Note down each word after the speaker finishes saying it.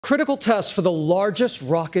critical test for the largest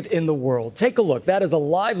rocket in the world. Take a look. That is a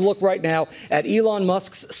live look right now at Elon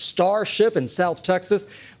Musk's Starship in South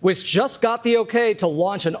Texas, which just got the okay to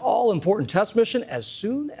launch an all-important test mission as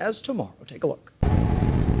soon as tomorrow. Take a look.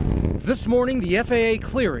 This morning, the FAA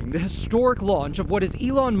clearing the historic launch of what is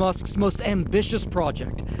Elon Musk's most ambitious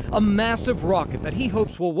project, a massive rocket that he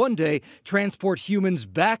hopes will one day transport humans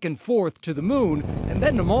back and forth to the moon and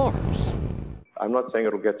then to Mars. I'm not saying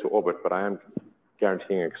it'll get to orbit, but I am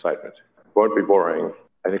guaranteeing excitement. It won't be boring.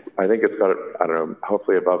 I think it's got, I don't know,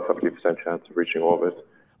 hopefully above 50% chance of reaching orbit.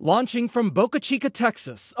 Launching from Boca Chica,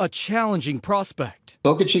 Texas, a challenging prospect.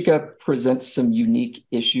 Boca Chica presents some unique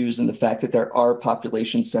issues in the fact that there are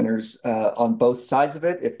population centers on both sides of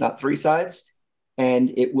it, if not three sides,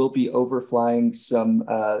 and it will be overflying some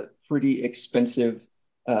pretty expensive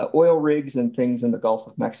oil rigs and things in the Gulf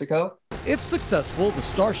of Mexico. If successful, the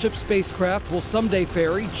Starship spacecraft will someday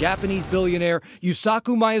ferry Japanese billionaire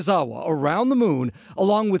Yusaku Maezawa around the moon,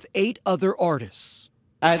 along with 8 other artists.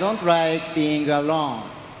 I don't like being alone,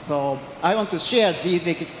 so I want to share these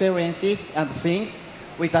experiences and things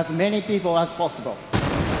with as many people as possible.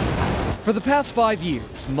 For the past 5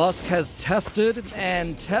 years, Musk has tested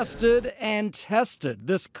and tested and tested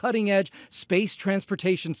this cutting-edge space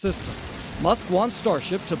transportation system. Musk wants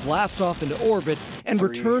Starship to blast off into orbit and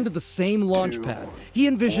return to the same launch pad. He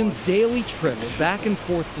envisions daily trips back and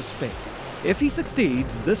forth to space. If he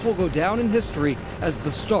succeeds, this will go down in history as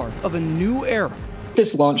the start of a new era. If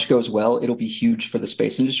this launch goes well, it'll be huge for the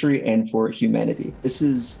space industry and for humanity. This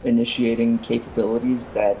is initiating capabilities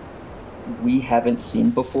that we haven't seen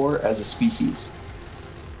before as a species.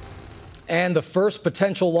 And the first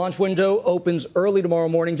potential launch window opens early tomorrow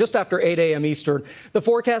morning, just after 8 a.m. Eastern. The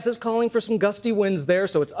forecast is calling for some gusty winds there,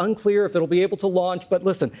 so it's unclear if it'll be able to launch. But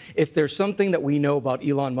listen, if there's something that we know about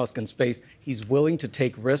Elon Musk in space, he's willing to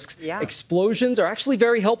take risks. Yeah. Explosions are actually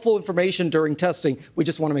very helpful information during testing. We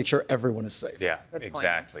just want to make sure everyone is safe. Yeah,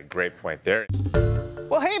 exactly. Great point there.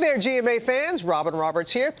 Well, hey there, GMA fans. Robin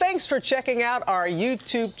Roberts here. Thanks for checking out our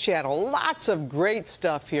YouTube channel. Lots of great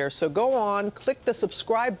stuff here. So go on, click the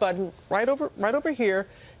subscribe button right over here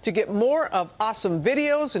to get more of awesome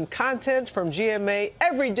videos and content from GMA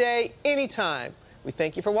every day, anytime. We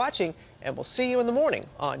thank you for watching, and we'll see you in the morning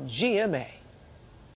on GMA.